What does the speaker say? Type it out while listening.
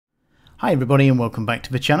Hi everybody and welcome back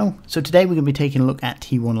to the channel. So today we're going to be taking a look at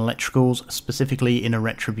T1 electricals, specifically in a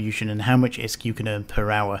Retribution, and how much ISK you can earn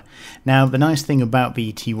per hour. Now the nice thing about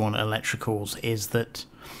the T1 electricals is that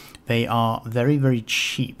they are very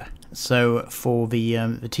cheap. So for the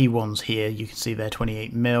T1s here, you can see they're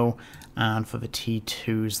 28 mil, and for the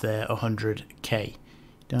T2s they're 100k.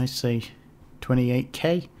 Did I say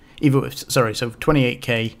 28k? Sorry, so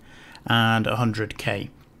 28k and 100k.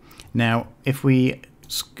 Now if we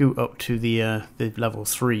scoot up to the level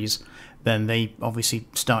 3s, then they obviously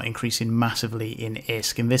start increasing massively in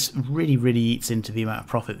ISK, and this really eats into the amount of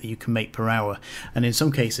profit that you can make per hour. And in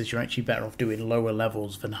some cases you're actually better off doing lower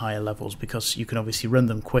levels than higher levels, because you can obviously run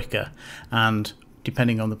them quicker, and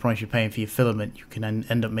depending on the price you're paying for your filament, you can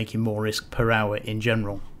end up making more ISK per hour in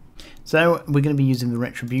general. So we're going to be using the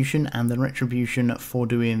Retribution, and the Retribution for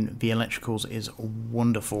doing the electricals is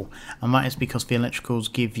wonderful, and that is because the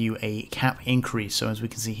electricals give you a cap increase. So as we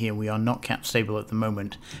can see here, we are not cap stable at the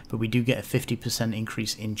moment, but we do get a 50%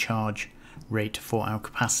 increase in charge rate for our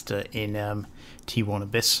capacitor in T1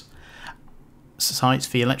 Abyss sites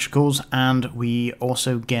for the electricals, and we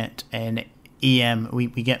also get an EM, we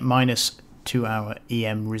get minus to our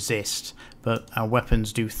EM resist, but our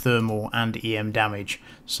weapons do thermal and EM damage,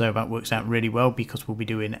 so that works out really well because we'll be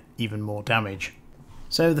doing even more damage.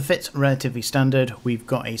 So the fit's relatively standard. We've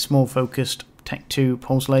got a small focused Tech 2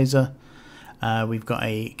 pulse laser, we've got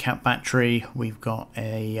a cap battery, we've got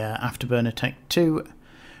a afterburner Tech 2,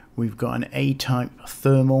 we've got an A-type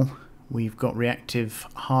thermal, we've got reactive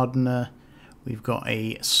Hardener, we've got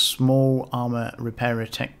a small armor repairer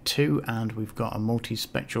Tech 2, and we've got a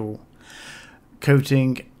multispectral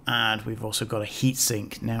coating, and we've also got a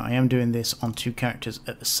heatsink. Now I am doing this on two characters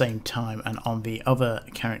at the same time, and on the other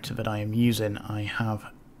character that I am using I have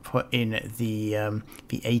put in the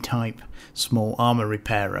A-type small armor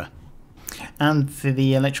repairer. And for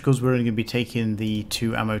the electricals, we're only going to be taking the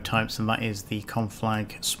two ammo types, and that is the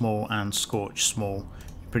Conflag small and Scorch small.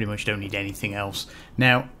 Pretty much don't need anything else.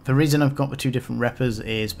 Now the reason I've got the two different reppers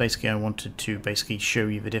is basically I wanted to show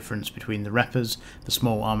you the difference between the reppers, the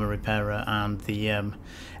small armor repairer and the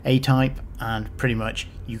A-type, and pretty much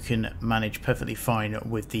you can manage perfectly fine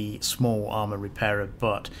with the small armor repairer,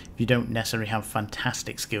 but if you don't necessarily have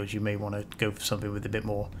fantastic skills, you may want to go for something with a bit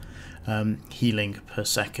more healing per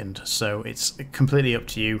second. So it's completely up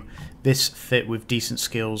to you. This fit with decent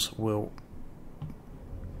skills will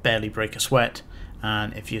barely break a sweat,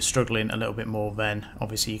 and if you're struggling a little bit more, then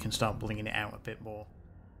obviously you can start blinging it out a bit more.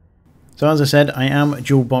 So as I said, I am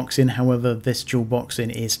dual boxing. However, this dual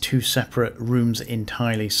boxing is two separate rooms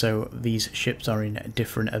entirely, so these ships are in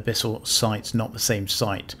different abyssal sites, not the same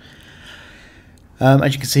site.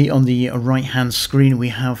 As you can see on the right hand screen, we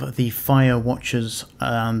have the Firewatchers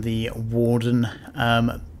and the Warden.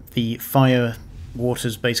 The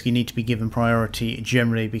Firewatchers basically need to be given priority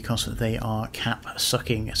generally because they are cap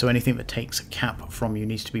sucking, so anything that takes cap from you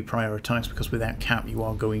needs to be prioritized, because without cap you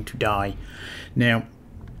are going to die. Now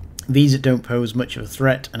these don't pose much of a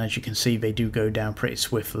threat, and as you can see they do go down pretty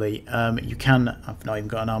swiftly. You can, I've not even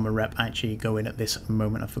got an armor rep actually going at this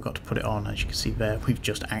moment, I forgot to put it on. As you can see there, we've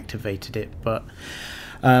just activated it, but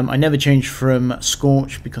I never changed from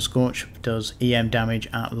Scorch because Scorch does EM damage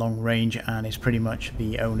at long range and is pretty much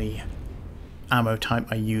the only ammo type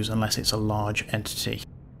I use unless it's a large entity.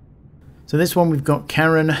 So this one we've got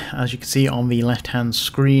Karen, as you can see on the left hand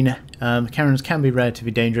screen. Karens can be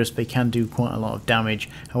relatively dangerous, they can do quite a lot of damage.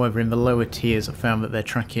 However, in the lower tiers I found that their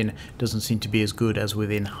tracking doesn't seem to be as good as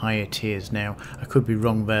within higher tiers. Now I could be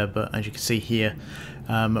wrong there, but as you can see here,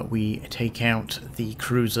 we take out the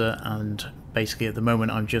cruiser, and basically at the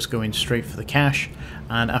moment I'm just going straight for the cash,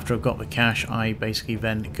 and after I've got the cash I basically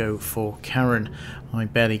then go for Karen. I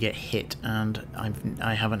barely get hit, and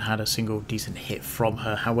I haven't had a single decent hit from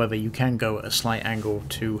her. However, you can go at a slight angle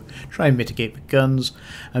to try and mitigate the guns.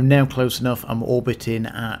 I'm now close enough, I'm orbiting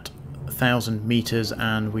at 1,000 meters,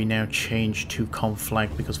 and we now change to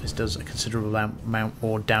Conflag because this does a considerable amount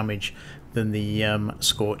more damage than the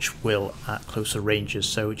Scorch will at closer ranges,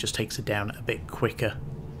 so it just takes it down a bit quicker.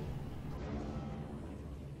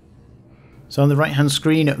 So on the right hand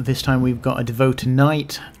screen this time we've got a Devoter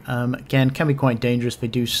Knight. Again, can be quite dangerous, they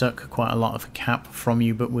do suck quite a lot of cap from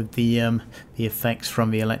you, but with the effects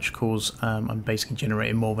from the electricals I'm basically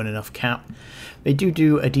generating more than enough cap. They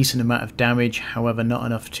do a decent amount of damage, however not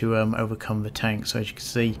enough to overcome the tank. So as you can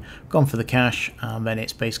see, gone for the cash, and then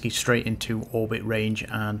it's basically straight into orbit range,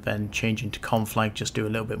 and then changing to Conflag, just do a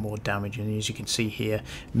little bit more damage, and as you can see here,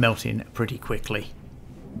 melting pretty quickly.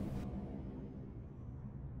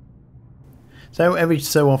 So every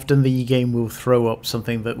so often the game will throw up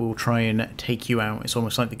something that will try and take you out. It's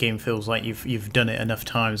almost like the game feels like you've done it enough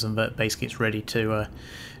times and that basically it's ready to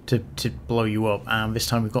blow you up. And this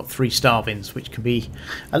time we've got 3 Starvings, which can be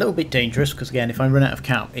a little bit dangerous because again, if I run out of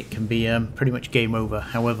cap, it can be pretty much game over.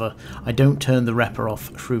 However, I don't turn the Repper off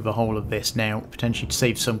through the whole of this. Now, potentially to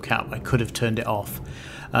save some cap, I could have turned it off.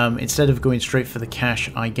 Instead of going straight for the cache,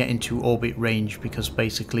 I get into orbit range because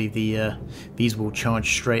basically these will charge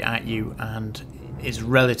straight at you, and it's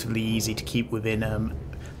relatively easy to keep within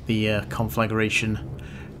the conflagration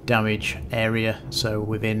damage area, so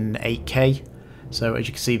within 8k. So as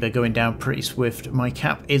you can see, they're going down pretty swift. My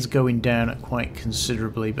cap is going down quite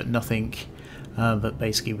considerably, but nothing that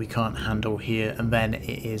basically we can't handle here. And then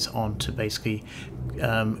it is on to basically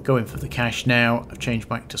going for the cache now. I've changed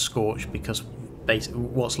back to Scorch because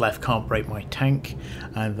what's left can't break my tank,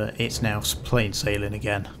 and it's now plain sailing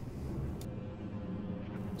again.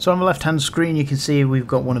 So on the left hand screen you can see we've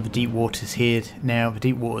got one of the Deepwaters here. Now the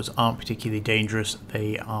Deepwaters aren't particularly dangerous,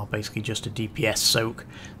 they are basically just a DPS soak,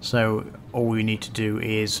 so all we need to do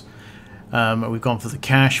is we've gone for the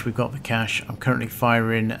cache, we've got the cache. I'm currently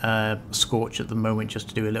firing Scorch at the moment just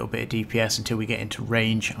to do a little bit of DPS until we get into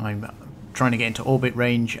range. I'm trying to get into orbit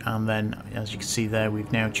range, and then as you can see there,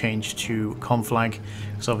 we've now changed to conflag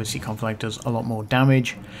because obviously conflag does a lot more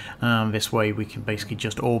damage. This way we can basically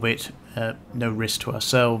just orbit, no risk to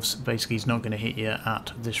ourselves. Basically he's not going to hit you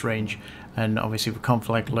at this range, and obviously with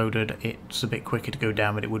conflag loaded it's a bit quicker to go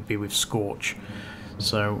down than it would be with Scorch.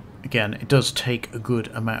 So again, it does take a good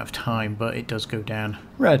amount of time, but it does go down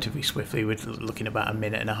relatively swiftly. We're looking about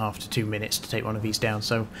 1.5 to 2 minutes to take one of these down,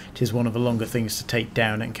 so it is one of the longer things to take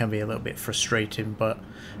down and can be a little bit frustrating, but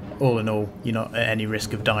all in all, you're not at any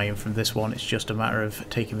risk of dying from this one. It's just a matter of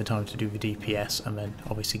taking the time to do the DPS and then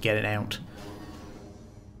obviously getting out.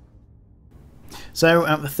 So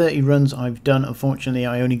out of the 30 runs I've done, unfortunately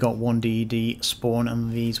I only got 1 DED spawn,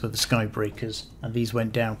 and these were the Skybreakers, and these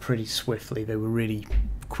went down pretty swiftly. They were really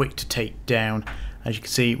quick to take down. As you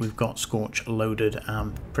can see, we've got Scorch loaded,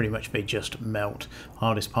 and pretty much they just melt.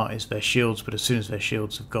 Hardest part is their shields, but as soon as their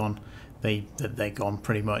shields have gone, they're gone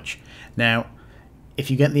pretty much. Now, if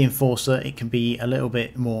you get the Enforcer, it can be a little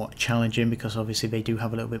bit more challenging because obviously they do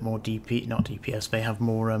have a little bit more not DPS, they have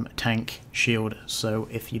more tank shield, so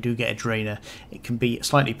if you do get a Drainer, it can be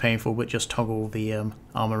slightly painful, but just toggle the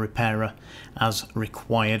armor repairer as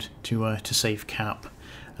required to save cap.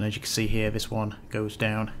 And as you can see here, this one goes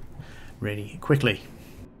down really quickly.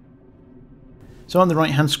 So on the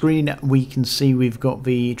right hand screen we can see we've got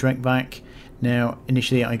the Drekavac. Now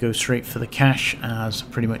initially I go straight for the cache, as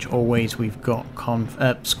pretty much always we've got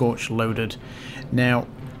Scorch loaded. Now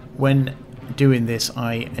when doing this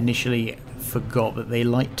I initially forgot that they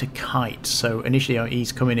like to kite, so initially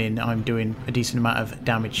he's coming in, I'm doing a decent amount of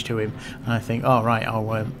damage to him, and I think, oh right,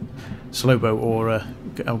 I'll slowbow, or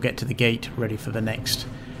I'll get to the gate ready for the next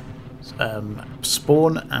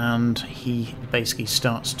spawn, and he basically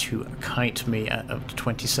starts to kite me at up to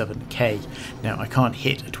 27k. Now I can't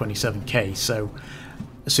hit 27k, so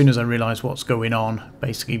as soon as I realise what's going on,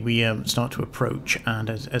 basically we start to approach, and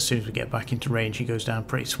as soon as we get back into range he goes down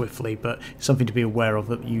pretty swiftly. But it's something to be aware of,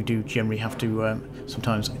 that you do generally have to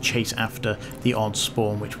sometimes chase after the odd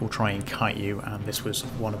spawn which will try and kite you, and this was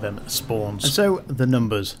one of them spawns. And so the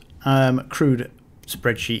numbers, crude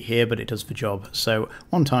spreadsheet here, but it does the job. So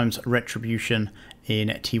 1 times Retribution in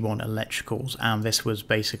T1 electricals, and this was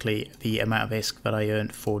basically the amount of ISK that I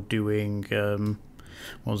earned for doing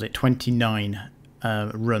what was it, 29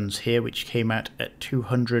 runs here, which came out at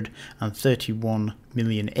 231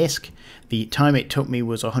 million ISK. The time it took me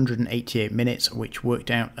was 188 minutes, which worked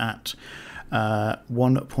out at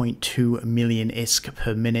 1.2 million ISK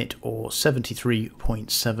per minute, or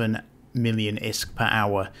 73.7 million ISK per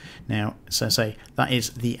hour. Now, so I say that is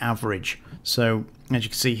the average. So as you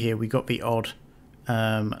can see here, we got the odd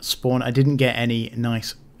spawn. I didn't get any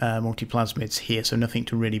nice multiplasmids here, so nothing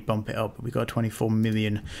to really bump it up. We got 24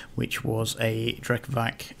 million, which was a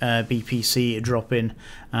Drekavac BPC drop in,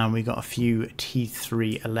 and we got a few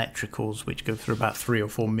T3 electricals, which go through about 3 or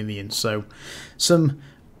 4 million. So some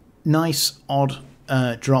nice odd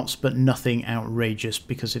drops, but nothing outrageous,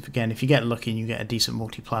 because if you get lucky and you get a decent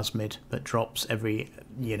multiplasmid that drops every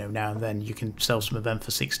now and then, you can sell some of them for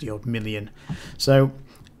 60 odd million. So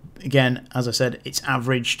again, as I said, it's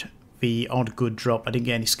averaged the odd good drop. I didn't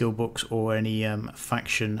get any skill books or any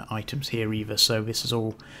faction items here either, so this is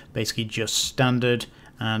all basically just standard.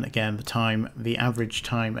 And again, the average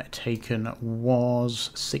time taken was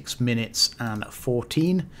 6 minutes and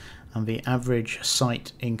 14. And the average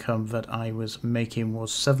site income that I was making was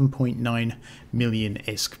 7.9 million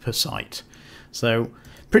ISK per site. So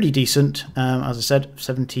pretty decent. As I said,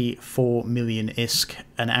 74 million ISK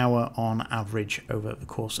an hour on average over the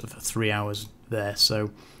course of 3 hours there.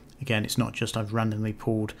 So again, it's not just I've randomly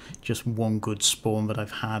pulled just one good spawn that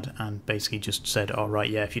I've had and basically just said, all right,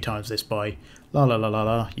 yeah, if you times this by la la la la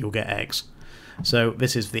la, you'll get X. So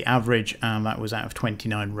this is the average, and that was out of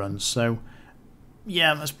 29 runs. So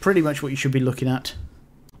yeah, that's pretty much what you should be looking at.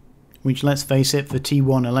 Which, let's face it, for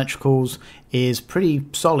T1 electricals is pretty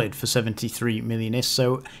solid for 73 million ISK.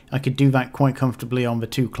 So I could do that quite comfortably on the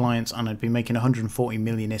 2 clients, and I'd be making 140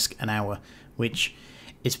 million ISK an hour, which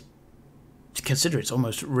is, consider it's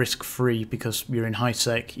almost risk-free because you're in high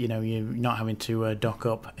sec, you know, you're not having to dock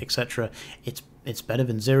up, etc. It's better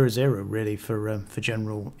than 0-0 really for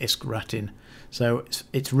general ISK ratting. So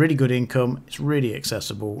it's really good income, it's really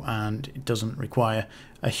accessible, and it doesn't require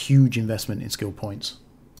a huge investment in skill points.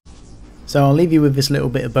 So I'll leave you with this little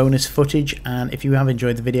bit of bonus footage, and if you have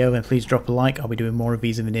enjoyed the video then please drop a like. I'll be doing more of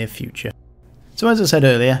these in the near future. So as I said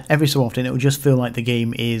earlier, every so often it will just feel like the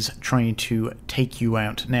game is trying to take you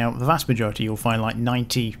out. Now the vast majority you'll find, like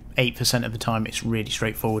 98% of the time, it's really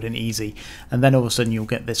straightforward and easy, and then all of a sudden you'll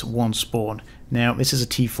get this one spawn. Now this is a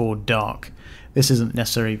T4 Dark. This isn't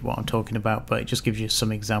necessarily what I'm talking about, but it just gives you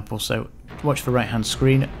some examples. So watch the right hand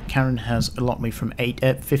screen. Karen has locked me from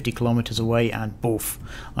 50 kilometers away, and boof,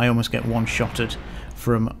 I almost get one-shotted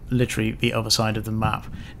from literally the other side of the map.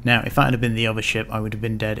 Now if that had been the other ship, I would have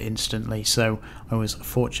been dead instantly. So I was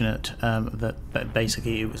fortunate that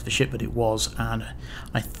basically it was the ship that it was, and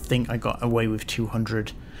I think I got away with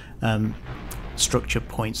 200 structure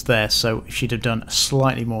points there. So if she'd have done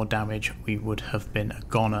slightly more damage, we would have been a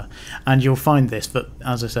goner. And you'll find this, but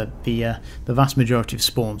as I said, the vast majority of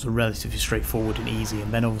spawns are relatively straightforward and easy,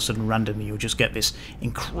 and then all of a sudden randomly you'll just get this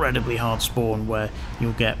incredibly hard spawn where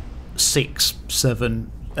you'll get 6,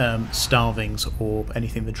 7 starvings or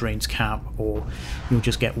anything that drains cap, or you'll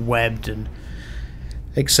just get webbed and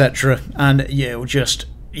etc. And yeah,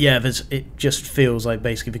 it just feels like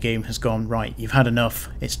basically the game has gone, right, you've had enough,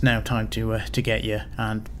 it's now time to get you,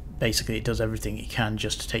 and basically it does everything it can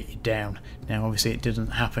just to take you down. Now obviously it didn't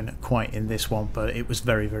happen quite in this one, but it was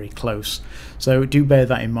very, very close. So do bear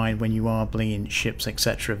that in mind when you are blinging ships,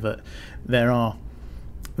 etc., that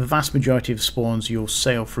the vast majority of spawns you'll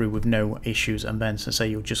sail through with no issues, and then, so say,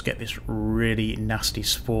 you'll just get this really nasty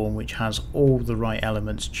spawn which has all the right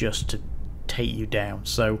elements just to take you down.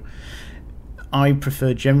 So I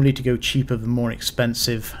prefer generally to go cheaper than more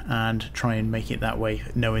expensive and try and make it that way,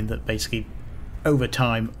 knowing that basically over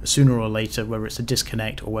time, sooner or later, whether it's a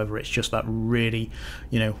disconnect or whether it's just that really,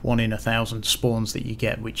 1 in 1,000 spawns that you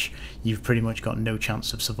get, which you've pretty much got no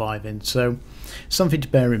chance of surviving. So something to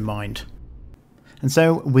bear in mind. And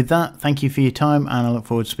so with that, thank you for your time, and I look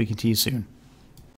forward to speaking to you soon.